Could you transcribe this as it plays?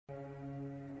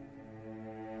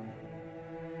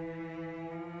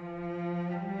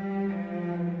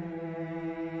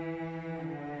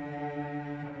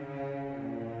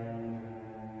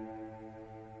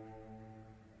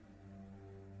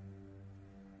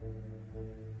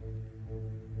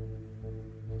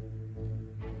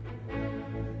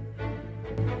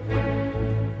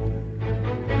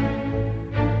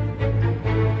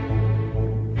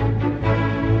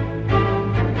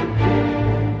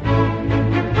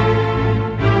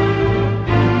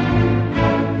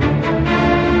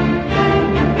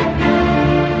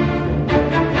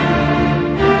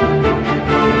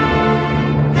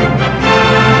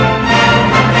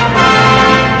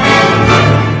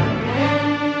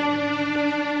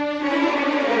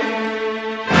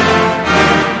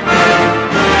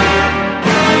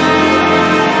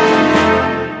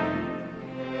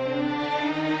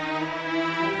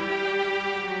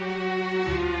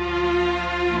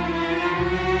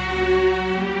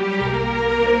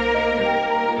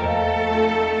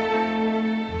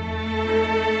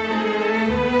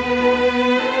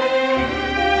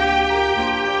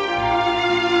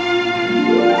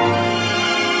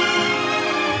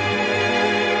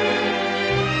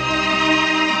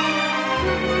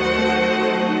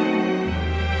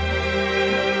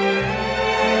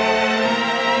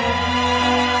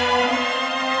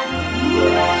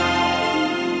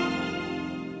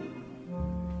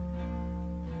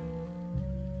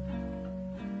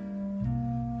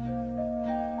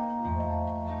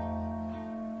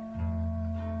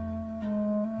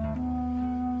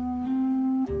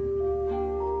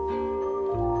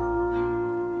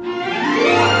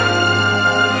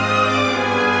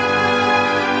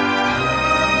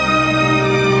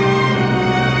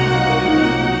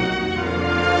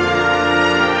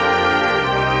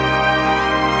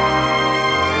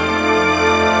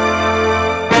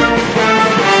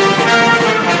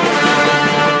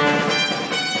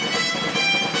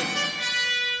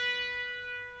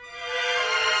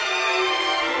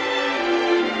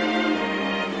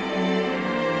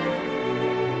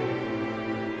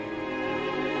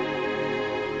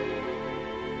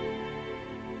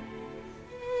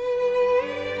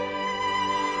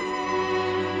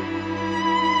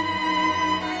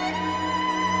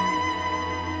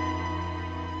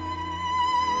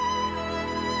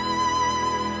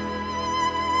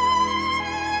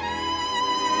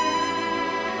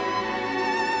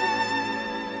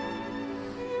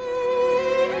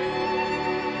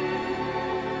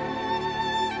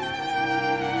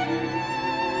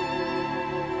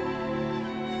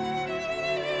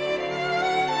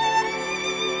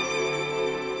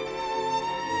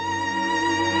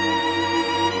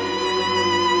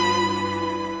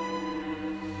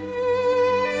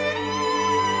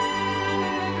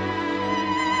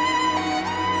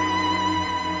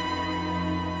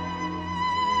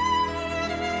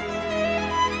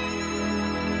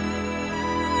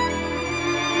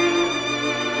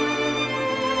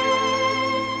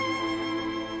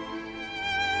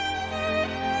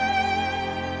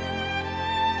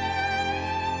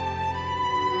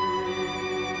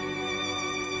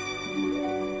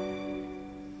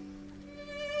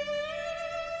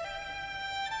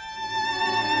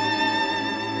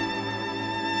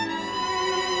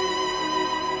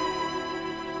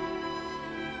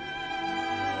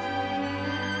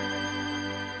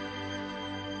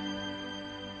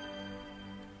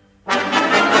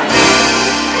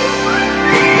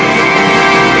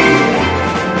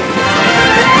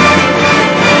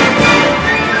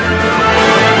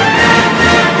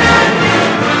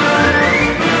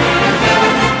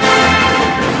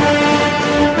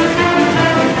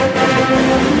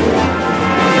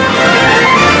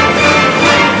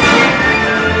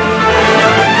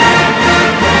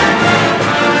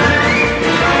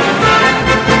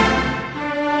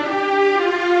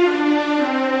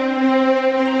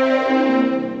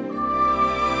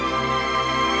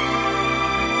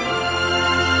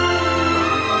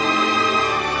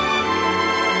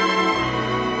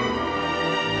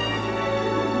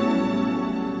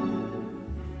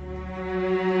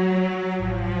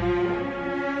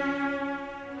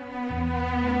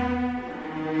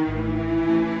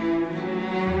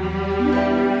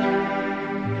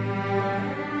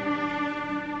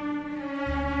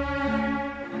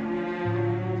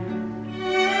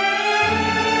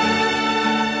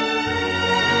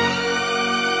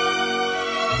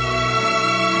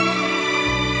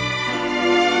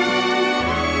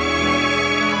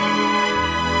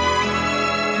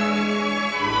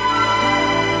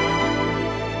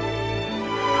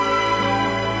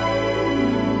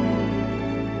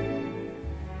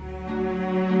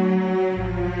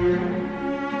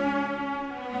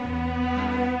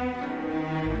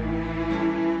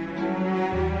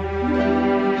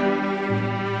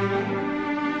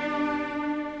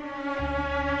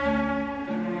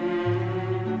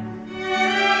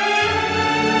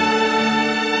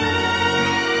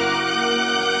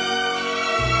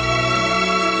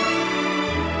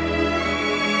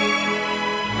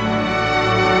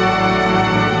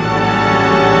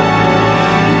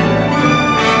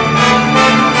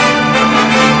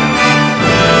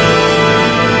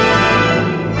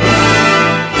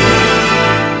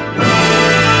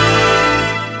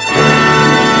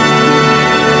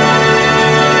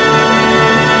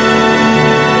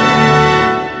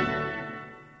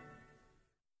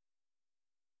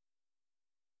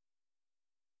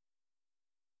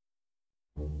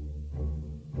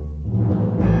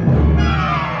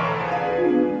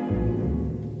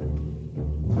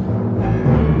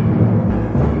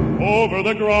over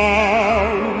the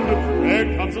ground.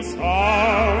 There comes a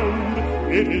sound.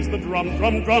 It is the drum,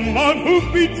 drum, drum of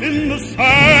hoofbeats in the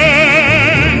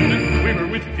sand. Quiver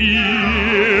with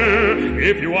fear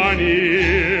if you are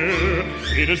near.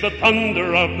 It is the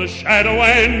thunder of the shadow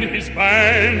and his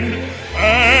band.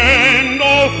 And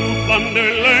all who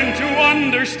plunder learn to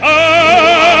understand.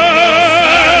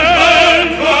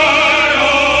 And cry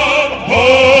of ho!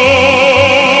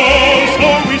 So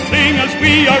we sing as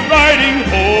we are riding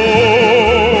ho!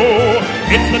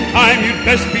 It's the time you'd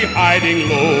best be hiding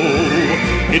low.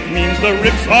 It means the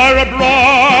riffs are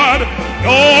abroad.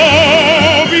 Go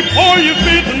before you've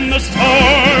bitten the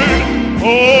sword.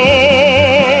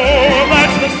 Oh,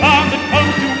 that's the sound that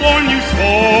comes to warn you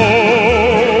so.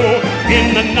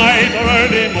 In the night or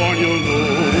early morn you'll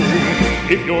know.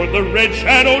 If you're the red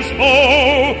shadow's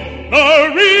foe,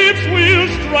 the reefs will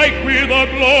strike with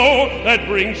a blow that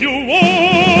brings you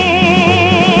woe.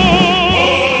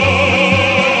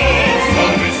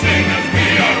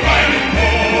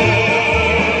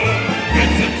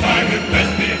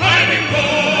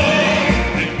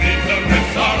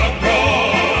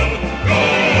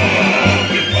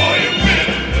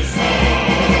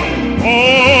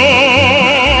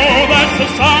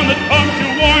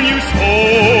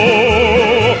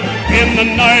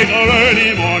 Night or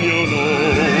early morn you'll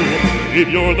know. If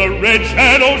you're the red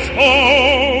shadow's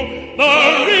foe,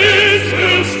 the reeds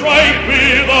will strike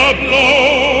with a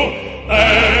blow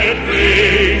that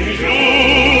brings you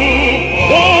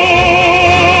woe.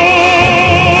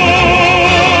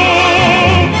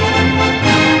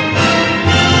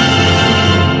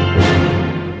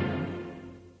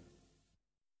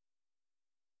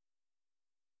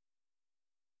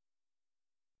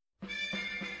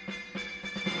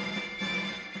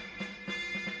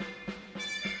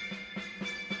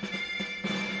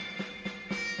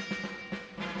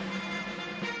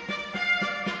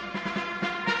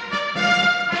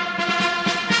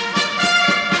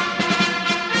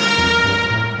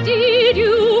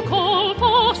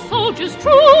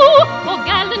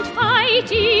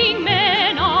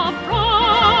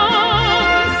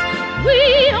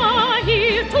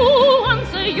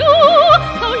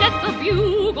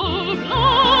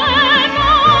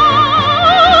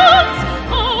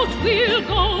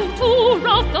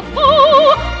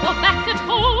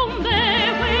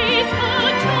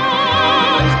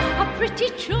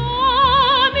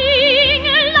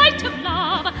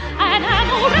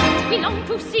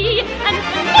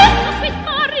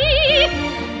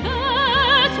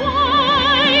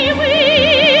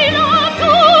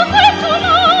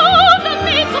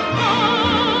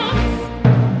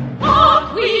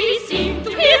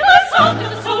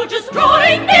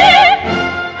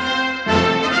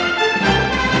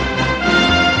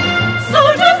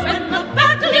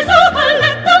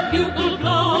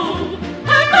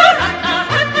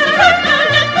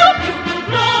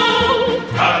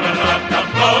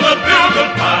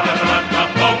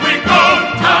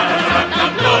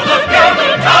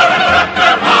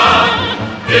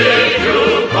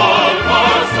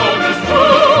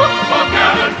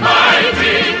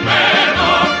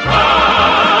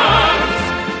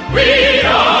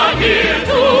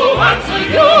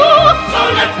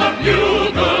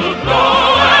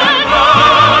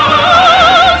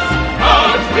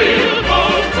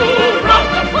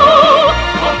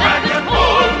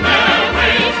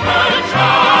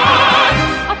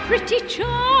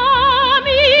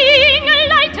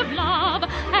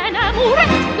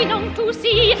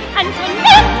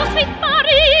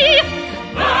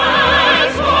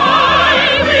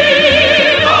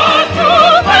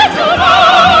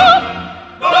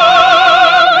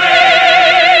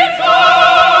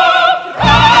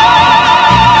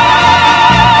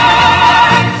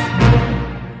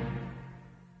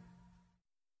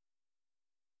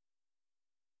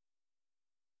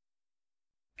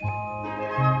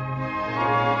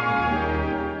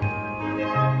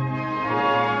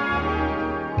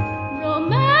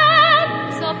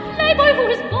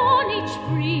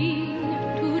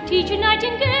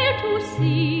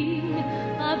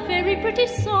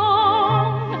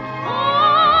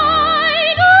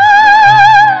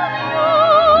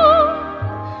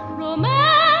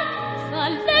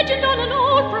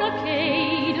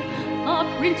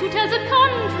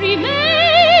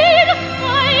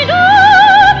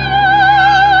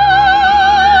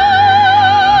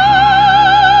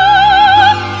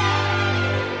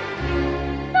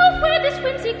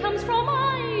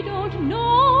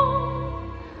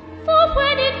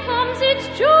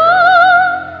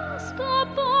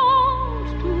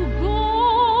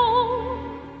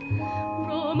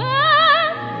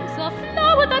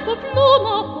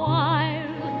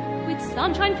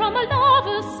 sunshine from a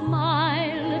lover's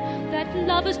smile, that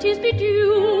lover's tears be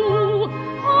due.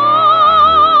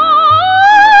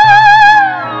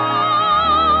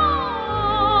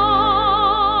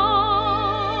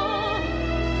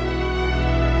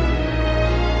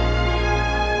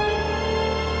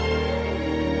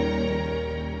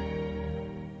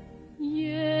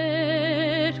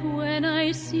 Yet when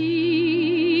I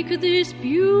seek this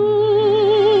beauty,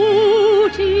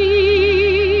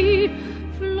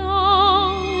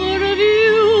 flower of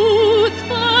youth's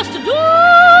first dawning,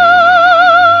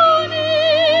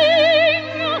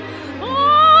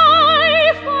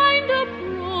 I find a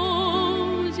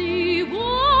prosy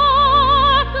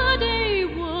workaday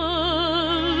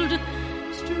world,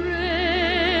 stretching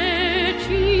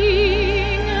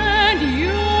and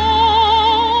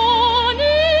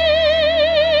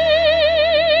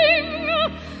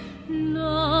yawning.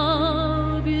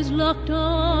 Love is locked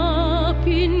up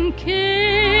in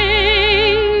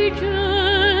cages,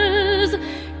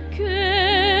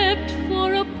 kept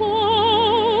for a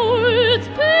poet's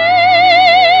pages.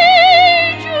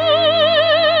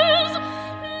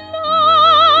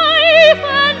 Life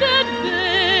and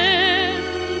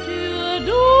adventure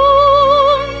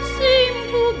don't seem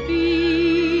to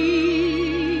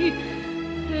be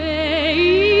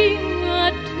paying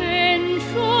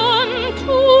attention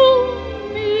to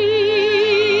me.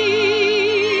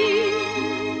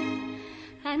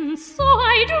 And so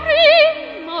I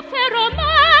dream of fair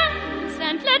romance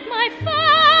and let my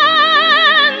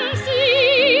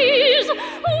fancies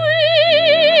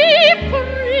weave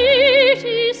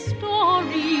pretty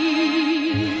stories.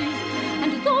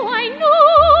 And though I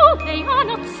know they are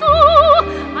not so,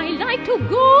 I like to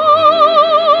go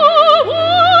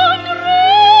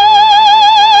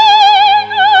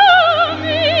wandering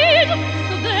amid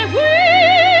their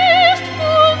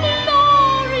wistful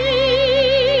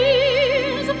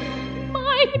glories.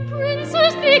 My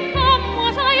princes become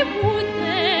what I would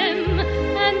them,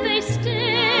 and they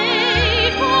stay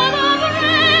for the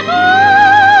breath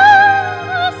of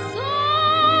the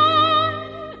sun.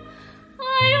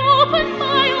 I open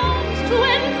my arms to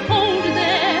enfold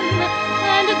them,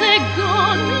 and they're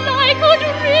gone like a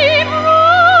dream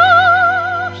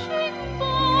rushing by.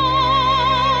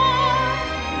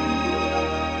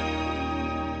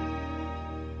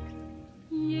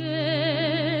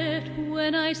 Yet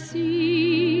when I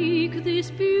seek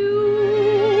this beauty,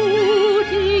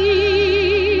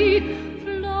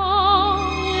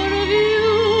 flower of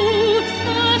youth's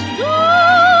first dawning,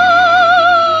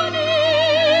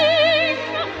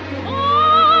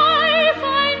 I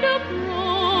find a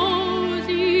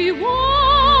prosy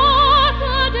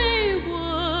workaday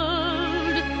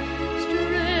world,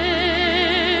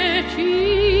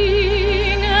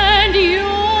 stretching and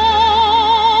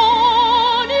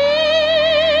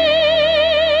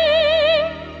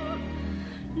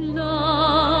yawning.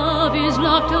 Love is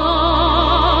locked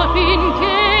up in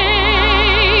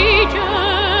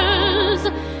cages,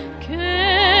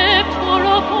 kept for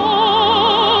a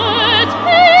poet's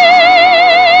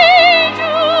pages.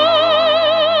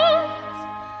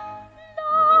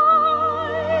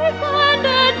 Life and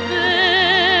adventure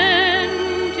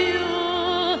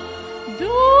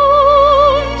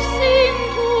don't seem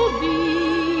to be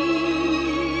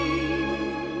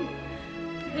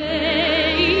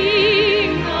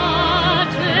paying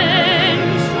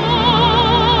attention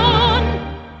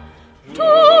to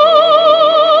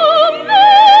me.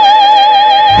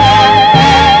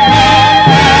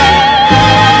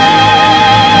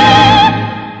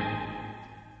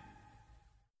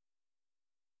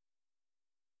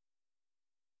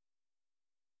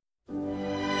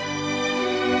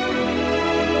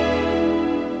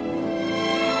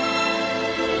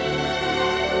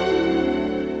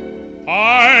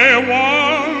 I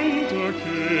want a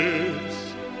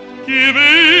kiss, give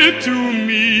it to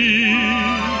me.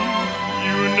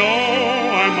 You know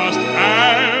I must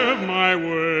have my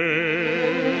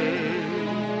way.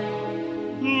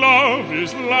 Love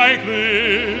is like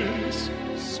this,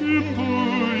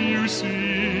 simple you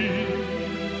see.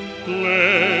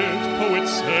 Let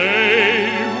poets say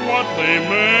what they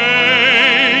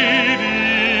may,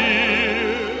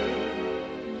 dear.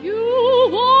 You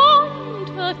want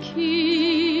a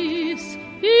kiss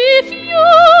if you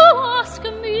ask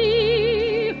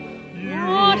me.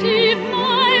 What if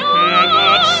my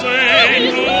cannot say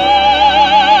is no,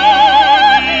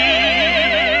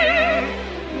 dear?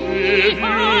 if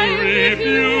I you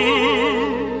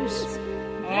refuse,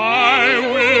 I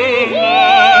will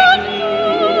not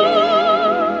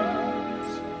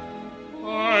lose. I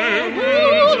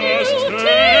will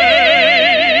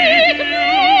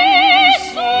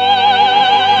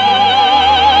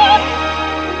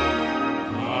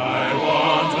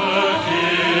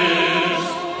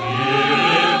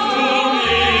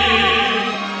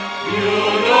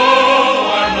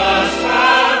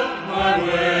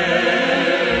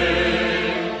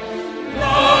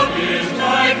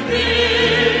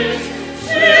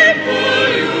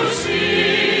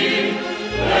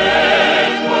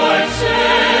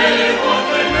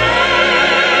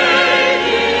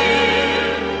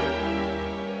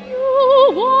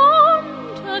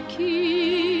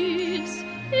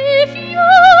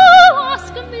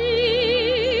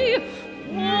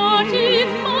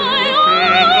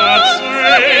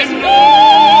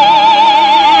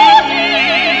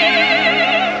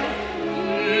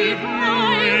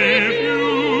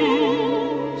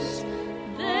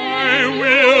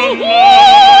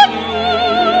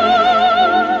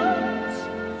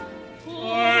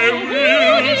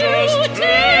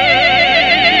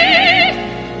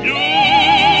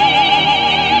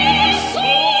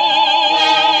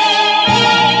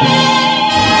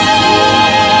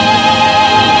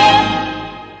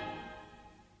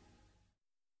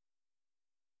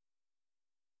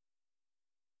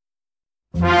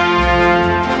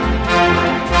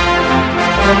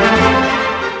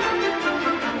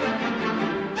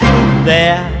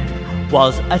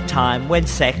was a time when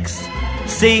sex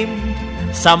seemed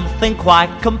something quite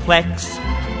complex.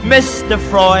 Mr.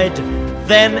 Freud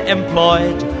then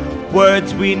employed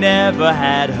words we never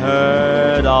had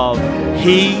heard of.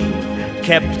 He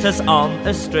kept us on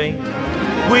a string.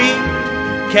 We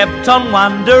kept on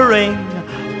wondering,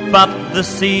 but the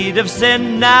seed of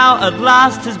sin now at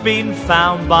last has been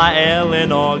found by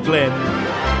Eleanor Glynn.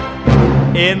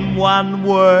 In one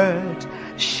word,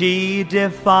 she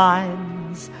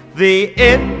defines the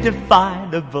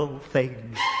indefinable thing.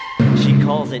 She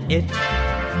calls it it,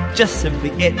 just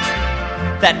simply it.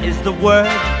 That is the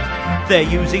word they're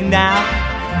using now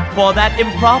for that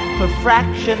improper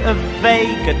fraction of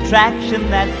vague attraction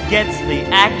that gets the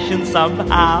action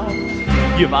somehow.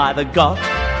 You've either got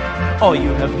or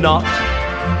you have not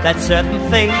that certain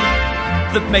thing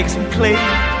that makes them cling.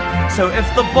 So if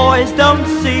the boys don't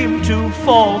seem to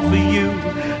fall for you,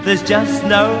 there's just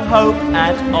no hope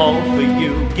at all for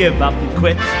you. Give up and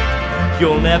quit.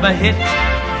 You'll never hit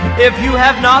if you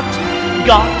have not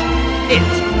got it.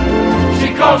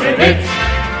 She calls it it,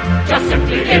 just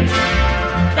simply it.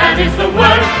 That is the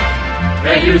word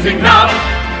they're using now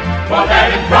for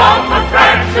that improper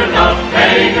fraction of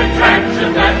vague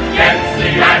attraction that gets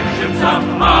the action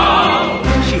somehow.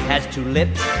 She has two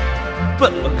lips,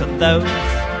 but look at those.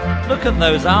 Look at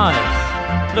those eyes.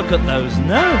 Look at those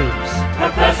nose. Her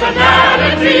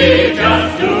personality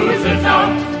just oozes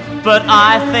out. But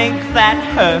I think that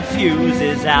her fuse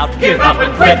is out. Give up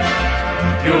and quit.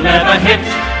 You'll never hit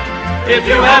if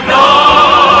you have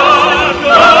not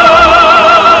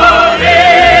got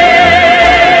it.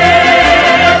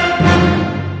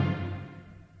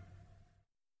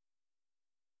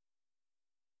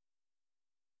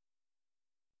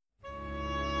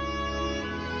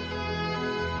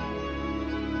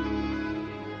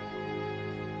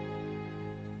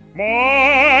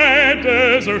 My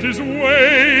desert is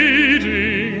waiting,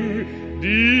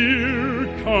 dear,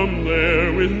 come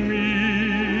there with me.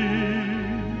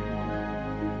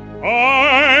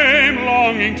 I'm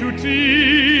longing to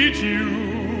teach you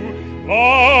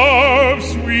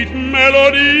love's sweet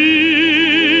melody.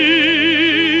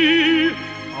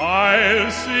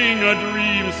 I'll sing a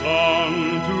dream song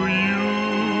to you,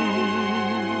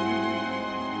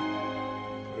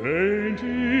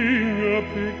 painting a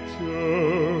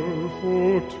picture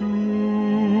for two.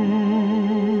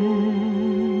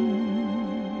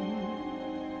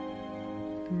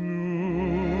 Blue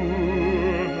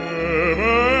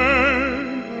heaven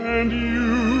and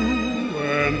you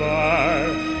and I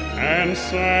and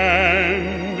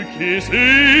sand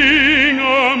kissing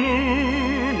a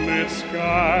moonlit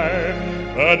sky,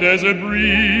 a desert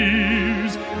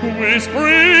breeze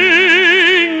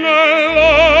whispering a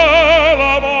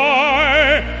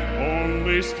lullaby,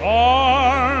 only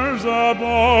stars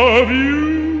above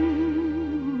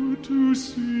you to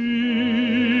see.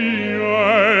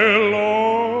 I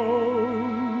love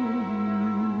you.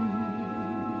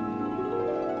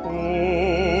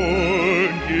 Oh,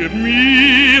 give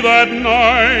me that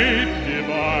night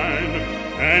divine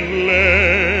and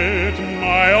let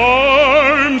my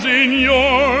arms in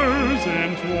yours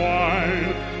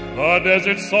entwine, a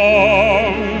desert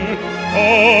song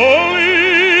calling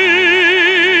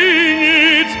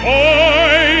its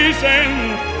voice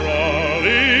enthralling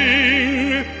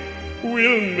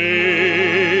will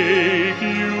make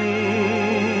you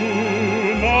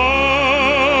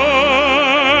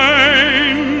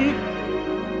mine.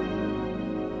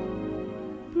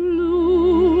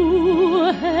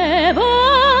 Blue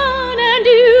heaven and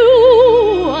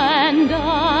you and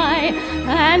I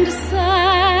and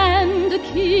sand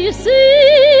kissing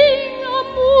a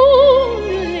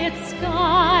moonlit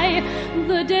sky,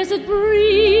 the desert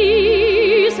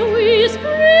breeze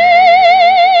whispering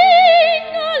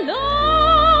a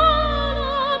lullaby,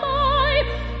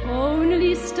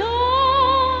 only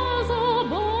stars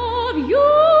above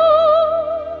you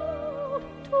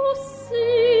to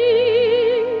see.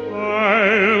 I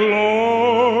love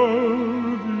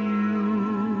you.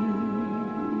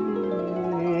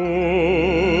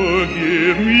 Oh,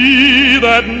 give me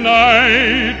that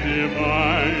night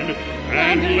divine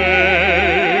and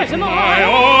let my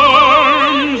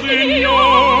arms in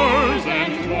yours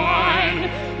entwine,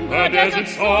 the desert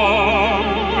song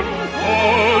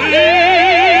calling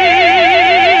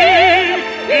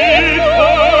its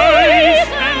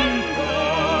voice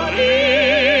enthralling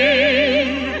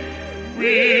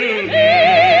will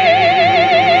make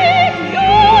you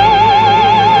mine.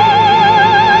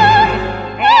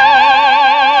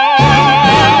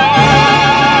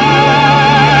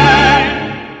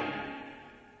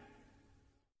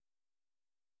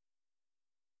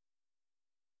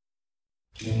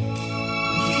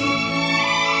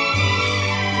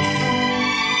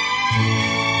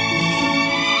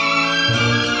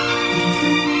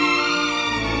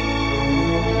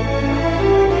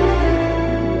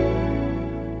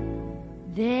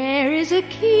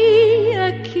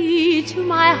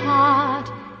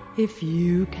 if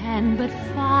you can but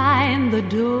find the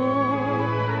door.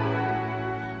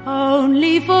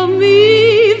 Only for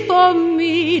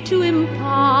me to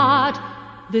impart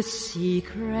the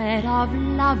secret of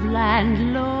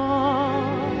Loveland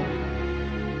lore.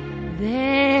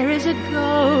 There is a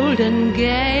golden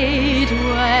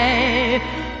gateway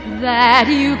that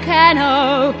you can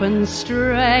open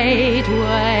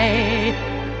straightway.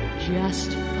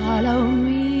 Just follow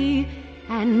me,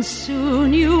 and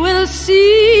soon you will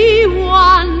see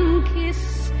one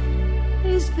kiss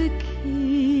is the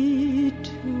key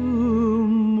to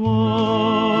more.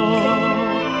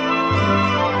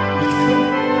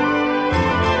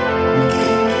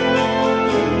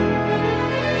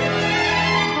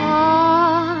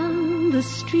 On the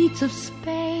streets of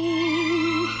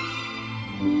Spain,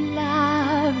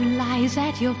 love lies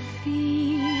at your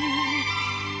feet.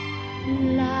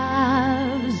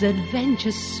 Love's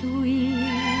adventure sweet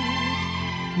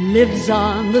lives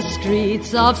on the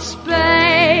streets of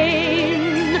Spain.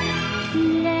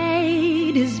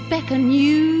 Ladies beckon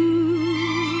you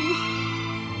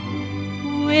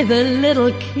with a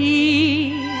little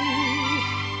key.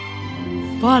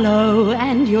 Follow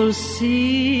and you'll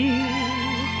see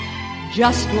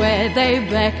just where they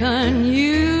beckon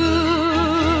you.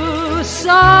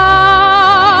 So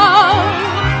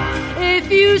if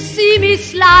you see me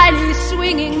slyly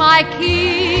swinging my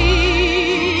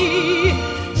key,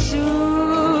 soon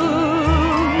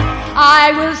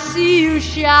I will see you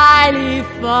shyly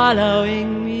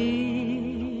following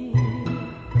me.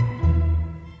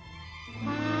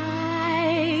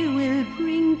 I will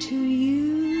bring to you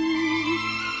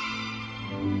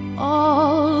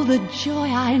all the joy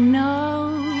I know.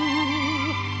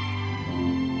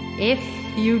 If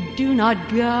you do not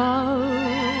go,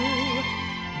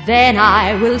 then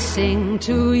I will sing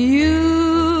to you.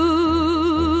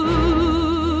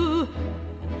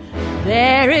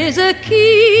 There is a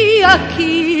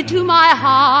key to my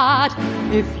heart,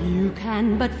 if you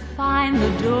can but find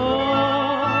the door.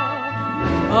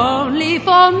 Only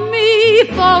for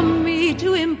me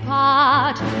to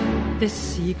impart the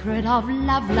secret of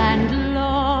Loveland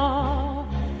lore.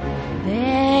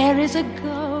 There is a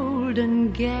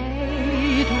golden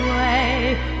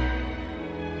gateway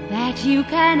that you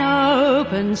can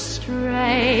open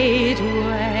straightway.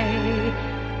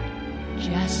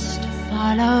 Just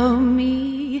follow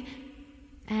me,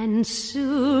 and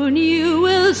soon you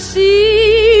will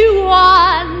see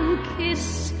one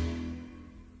kiss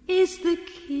is the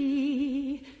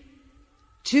key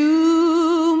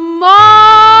to more.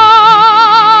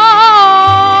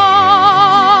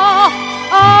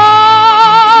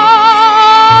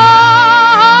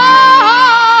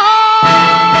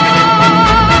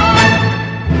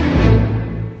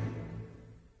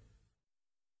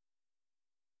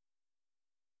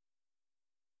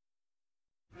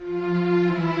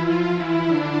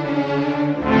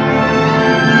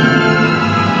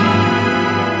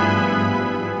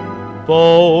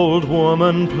 Bold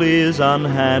woman, please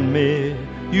unhand me.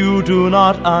 You do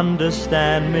not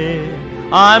understand me.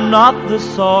 I'm not the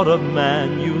sort of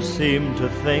man you seem to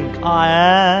think I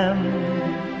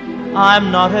am.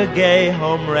 I'm not a gay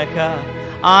homewrecker.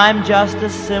 I'm just a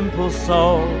simple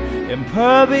soul,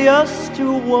 impervious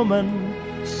to woman,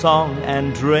 song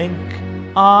and drink.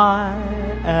 I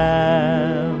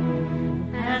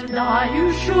am. And are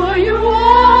you sure you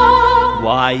are?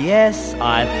 Why, yes,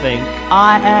 I think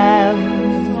I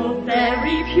am. So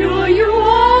very pure you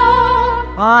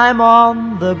are. I'm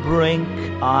on the brink,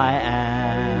 I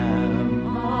am.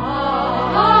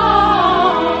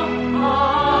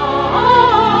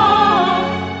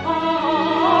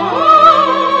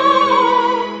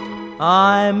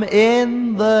 I'm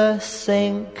in the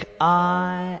sink,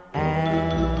 I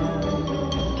am.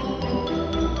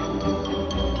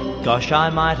 Gosh, I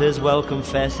might as well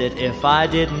confess it. If I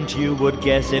didn't, you would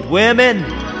guess it. Women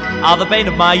are the bane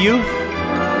of my youth.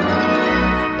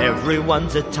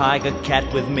 Everyone's a tiger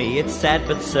cat with me. It's sad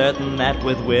but certain that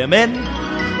with women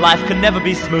life can never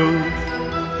be smooth,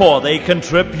 for they can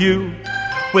trip you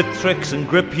with tricks and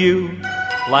grip you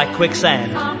like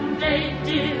quicksand. Someday,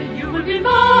 dear, you will be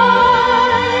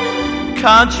mine.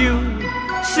 Can't you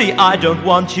see I don't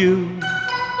want you?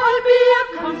 I'll be a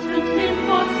constant hint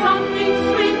for something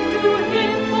sweet to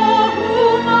him for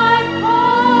whom I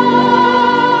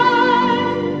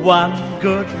pine. One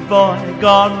good boy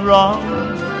gone wrong.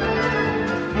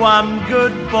 One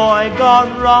good boy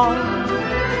gone wrong.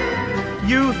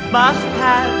 Youth must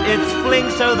have its fling,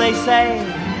 so they say.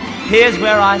 Here's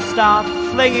where I start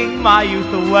flinging my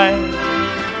youth away.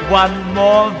 One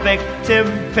more victim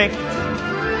picked.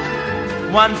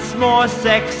 Once more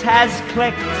sex has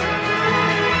clicked.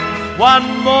 One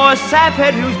more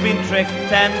saphead who's been tricked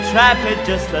and trapped,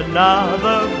 just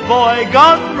another boy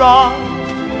gone wrong.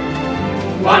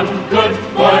 One good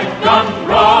boy gone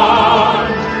wrong.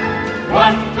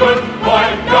 One good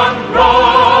boy gone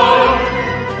wrong.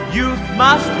 Youth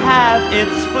must have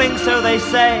its fling, so they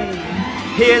say.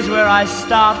 Here's where I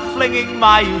start flinging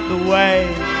my youth away.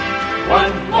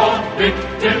 One more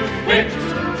victim whipped.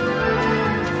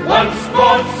 Once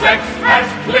more sex has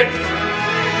clicked.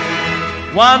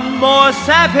 One more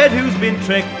saphead who's been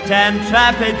tricked and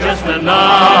trapped, just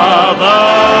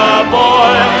another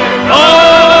boy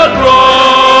gone wrong.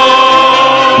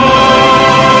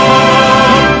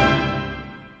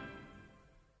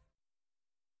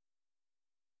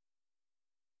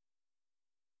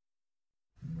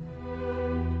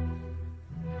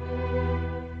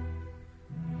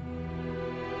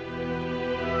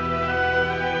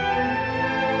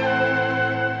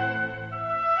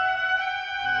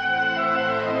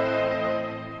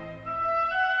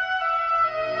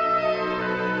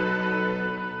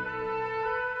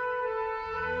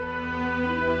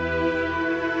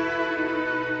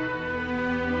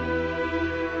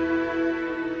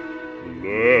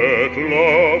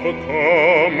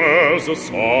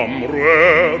 Some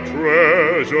rare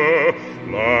treasure,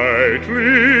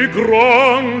 lightly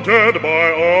granted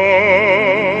by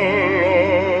Allah.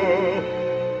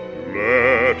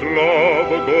 Let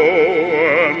love go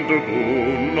and do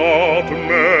not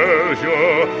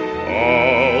measure,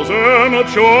 as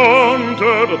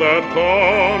enchanted that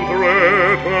can't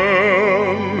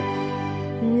return.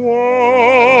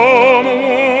 One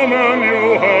woman you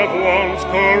have once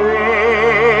caressed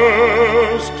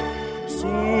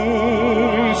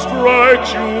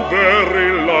strikes you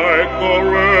very like the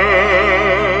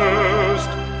rest.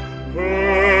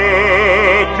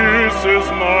 Her kiss is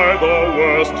neither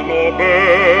worst nor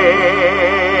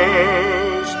best.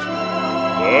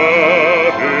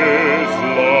 That is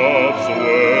love's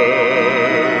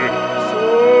way. So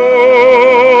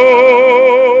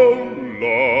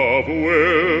love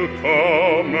will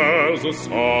come as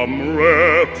some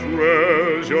rare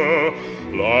treasure,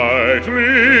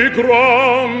 lightly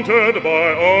granted by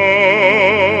Allah.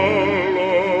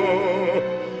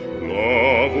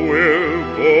 Love will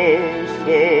go,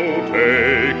 so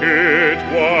take it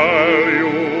while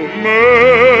you may.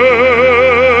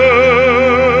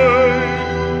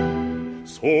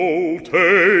 So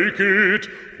take it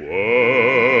while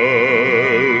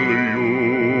you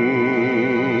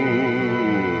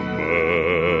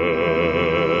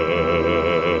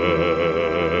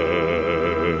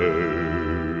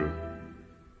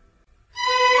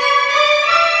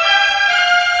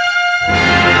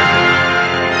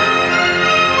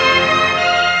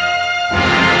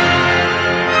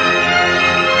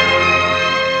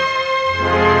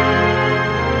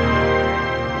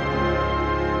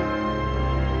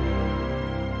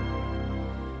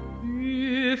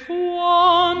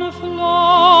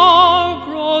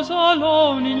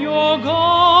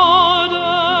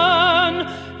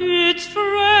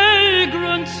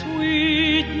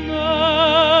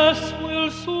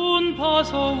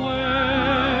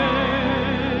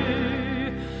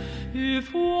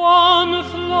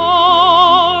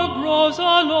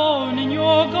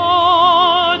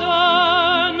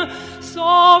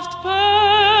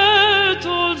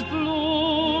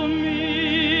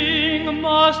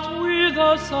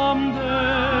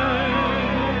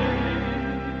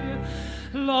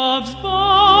Love's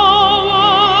bowers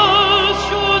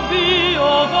should be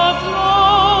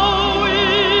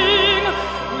overflowing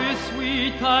with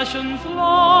sweet passion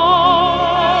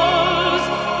flowers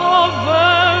of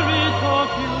very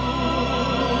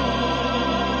perfume.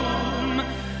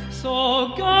 So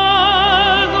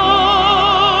gather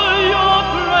your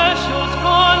precious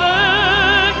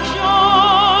collection,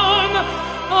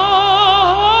 a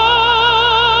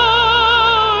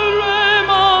harem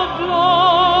of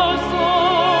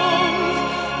blossoms,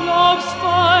 love's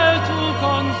fire to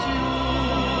consume.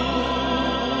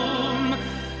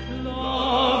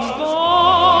 Love's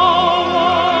bowers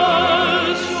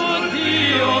should be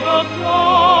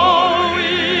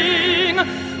overflowing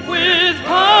with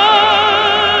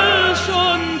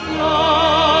passion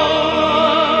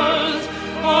flowers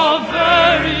of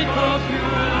very perfume.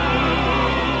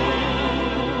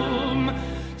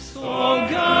 So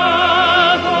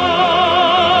gather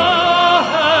a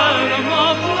harem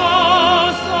of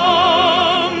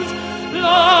blossoms,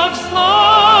 love's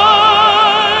fire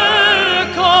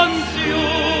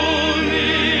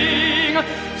consuming,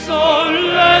 so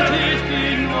let it be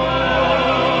known.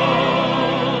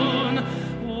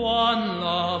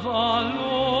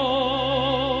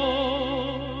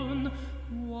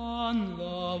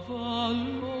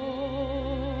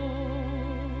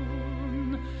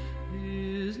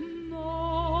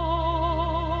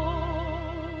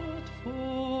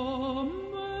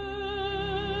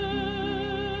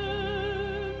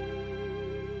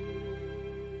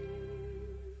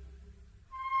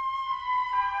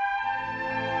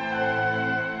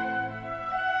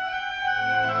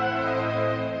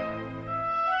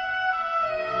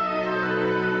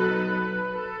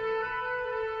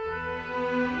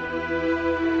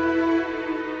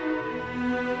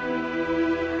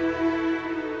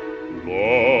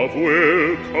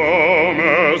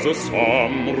 as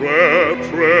some rare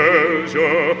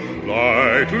treasure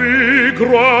lightly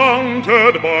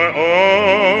granted by Allah.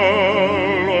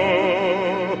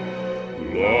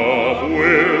 Love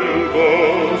will go,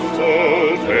 so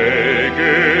take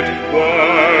it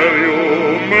while you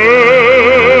may.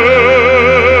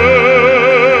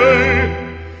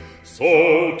 So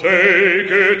take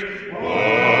it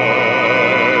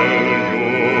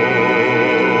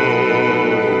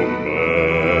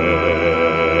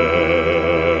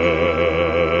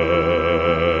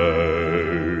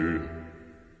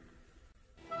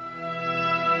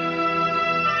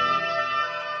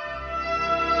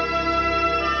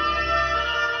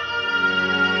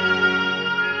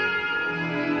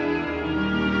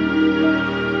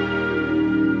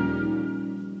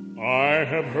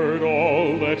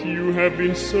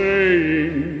been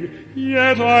saying,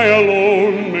 yet I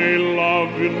alone may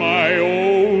love in my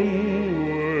own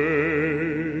way.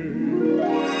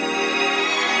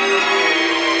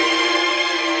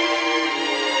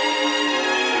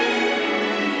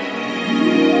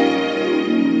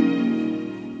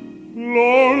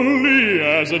 Lonely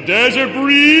as a desert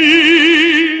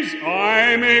breeze,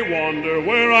 I may wander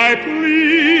where I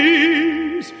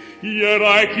please, yet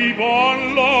I keep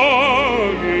on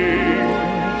longing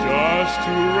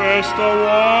to rest a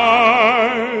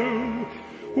while,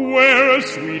 where a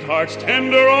sweetheart's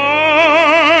tender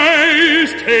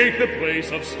eyes take the place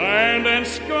of sand and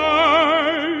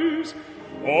skies,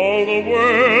 all the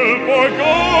world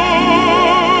forgotten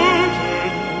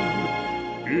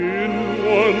in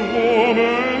one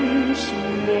woman's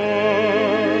smile,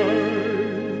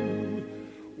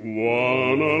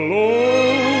 one alone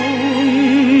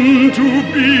to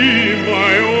be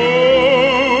my own.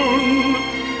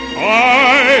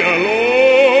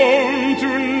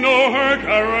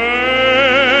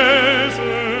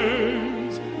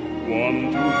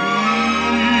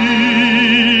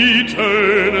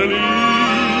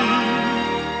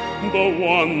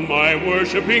 My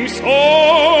worshipping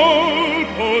soul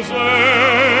possesses.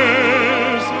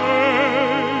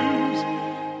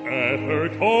 At her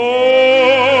call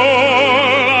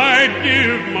I'd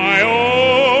give my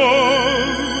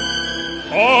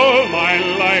all my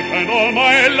life and all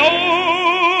my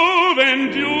love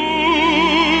enduring.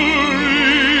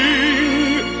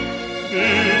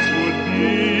 This would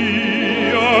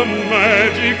be a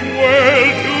magic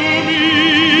world to me,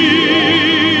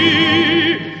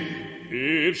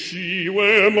 if she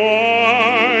were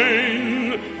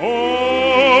mine alone.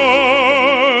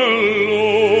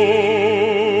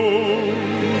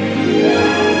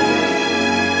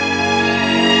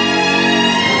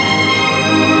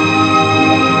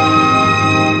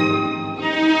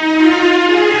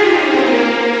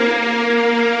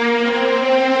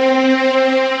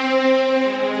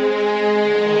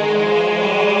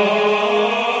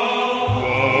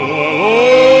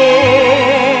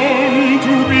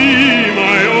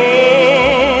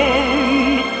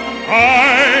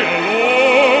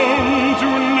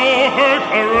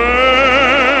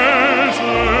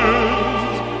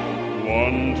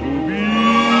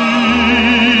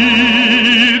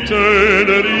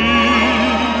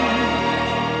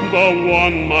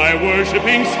 My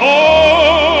worshipping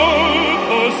soul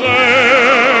possesses.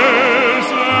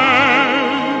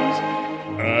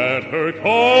 At her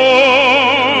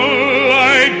call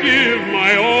I'd give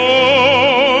my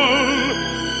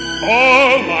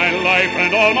all my life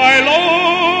and all my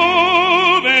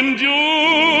love enduring.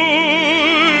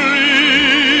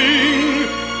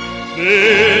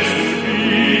 This would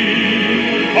be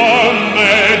a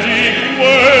magic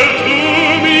world to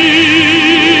me,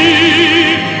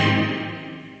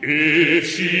 if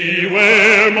she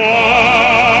were mine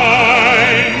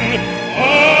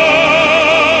alone.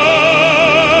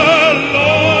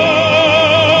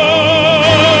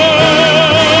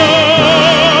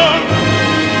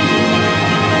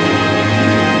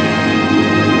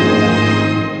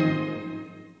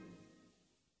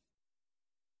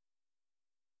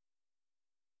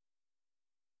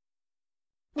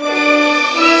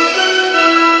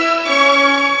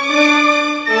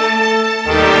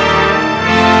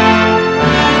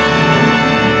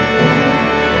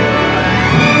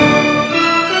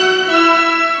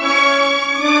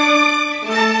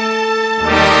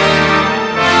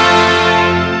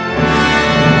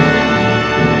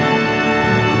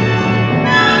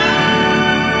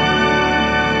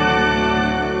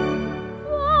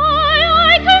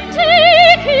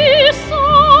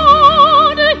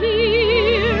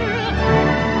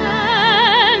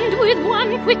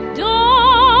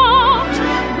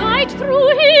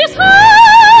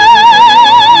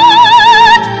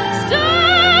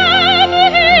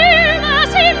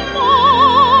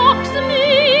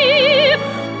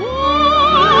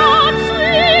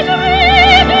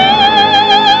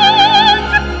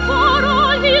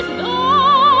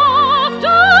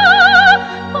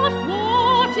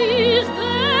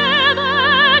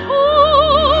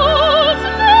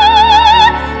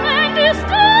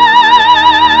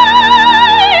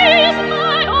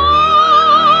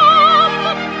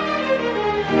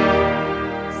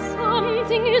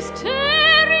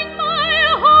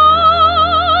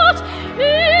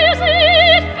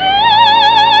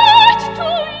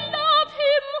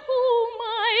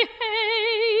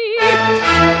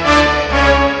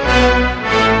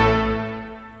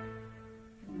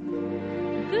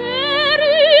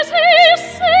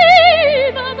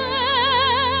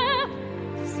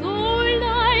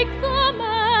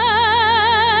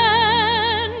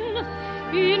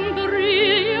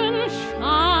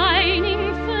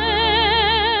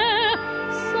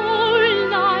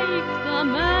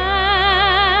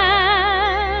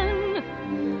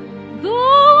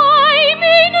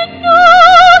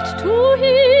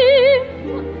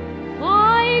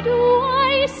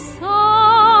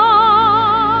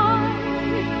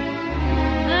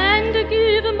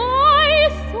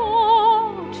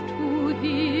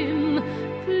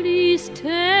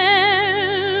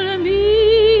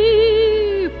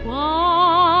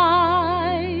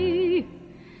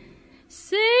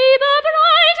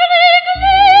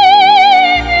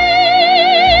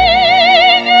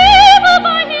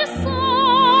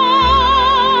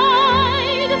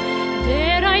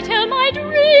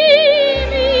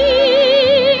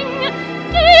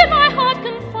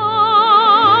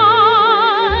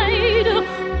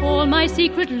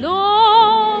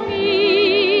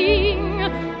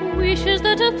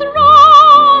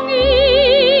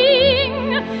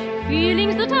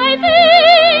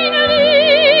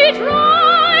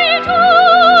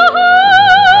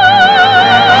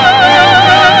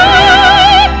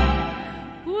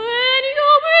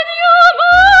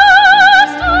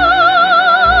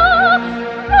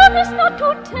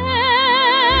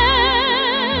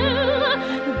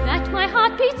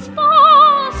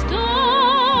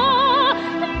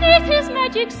 with his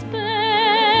magic spell.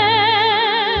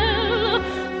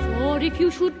 For if you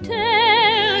should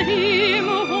tell him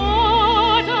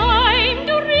what I'm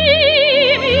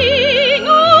dreaming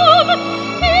of,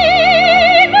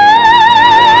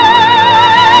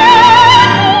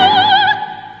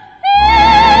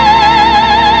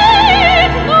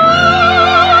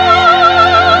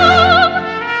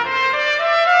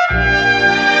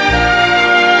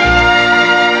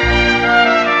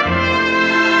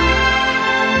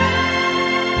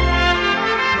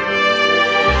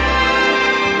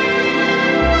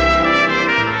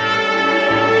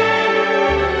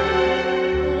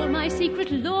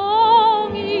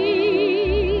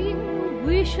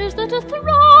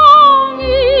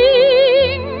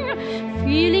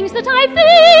 that I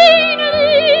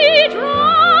vainly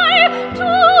try to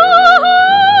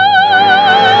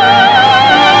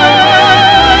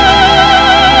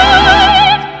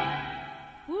hide.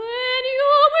 When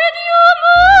you're with your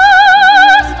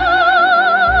master,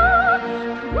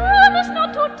 promise not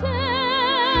to tell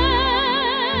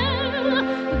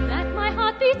that my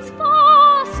heart beats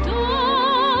faster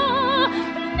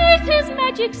beneath his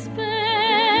magic spell.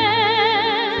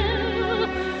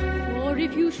 For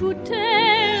if you should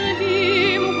tell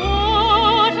him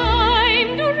what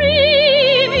I'm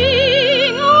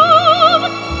dreaming of,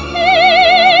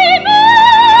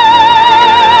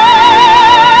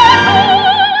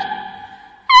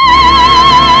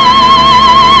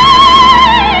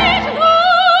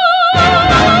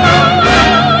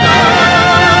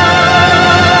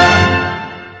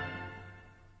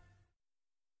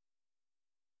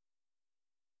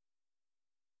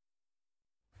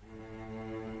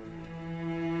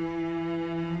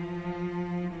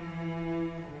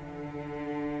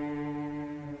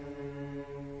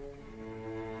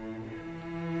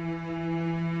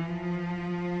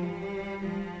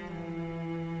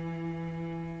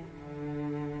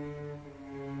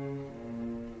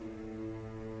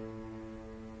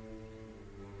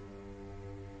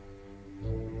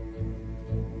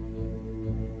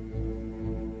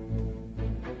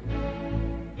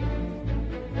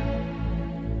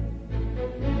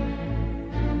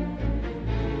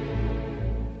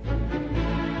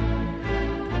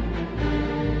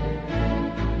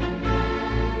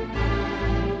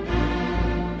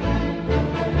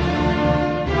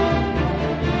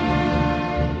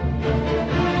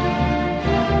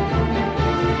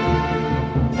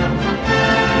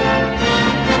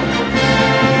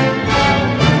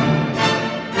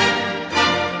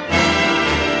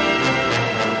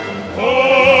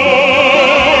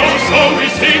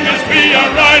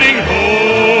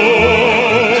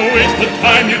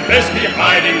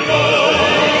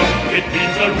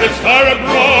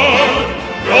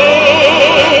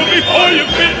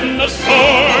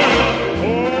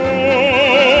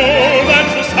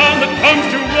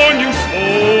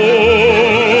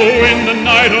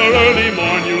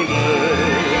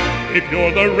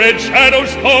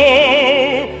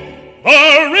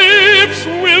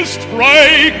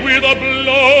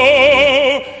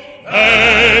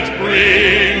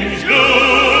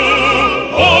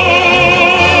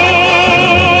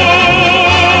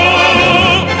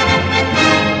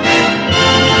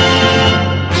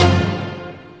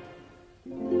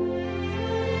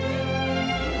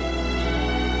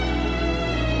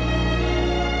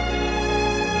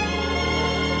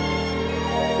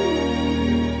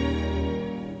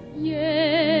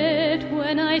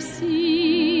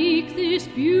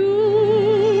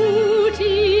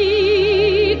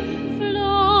 he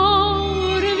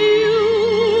flower view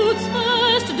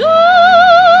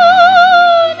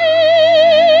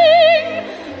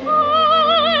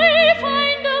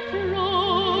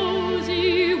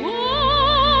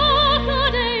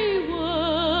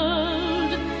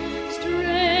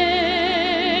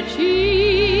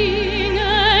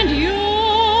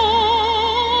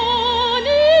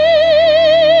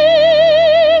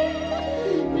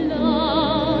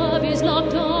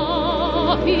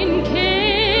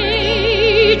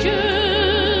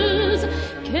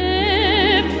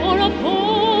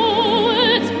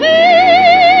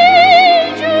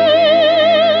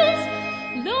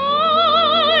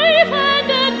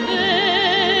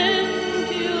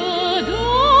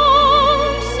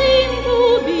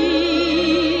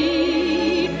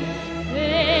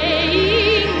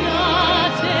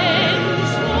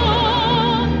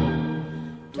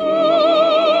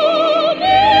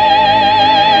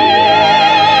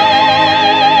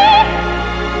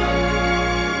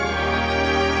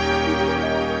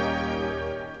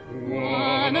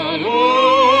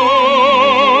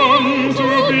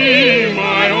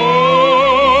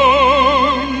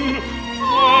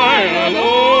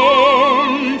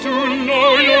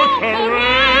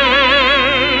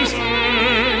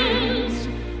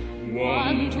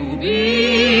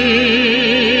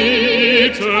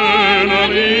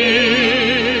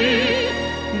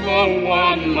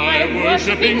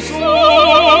living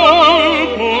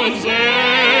soul possesses.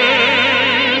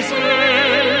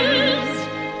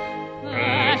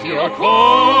 At your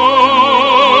call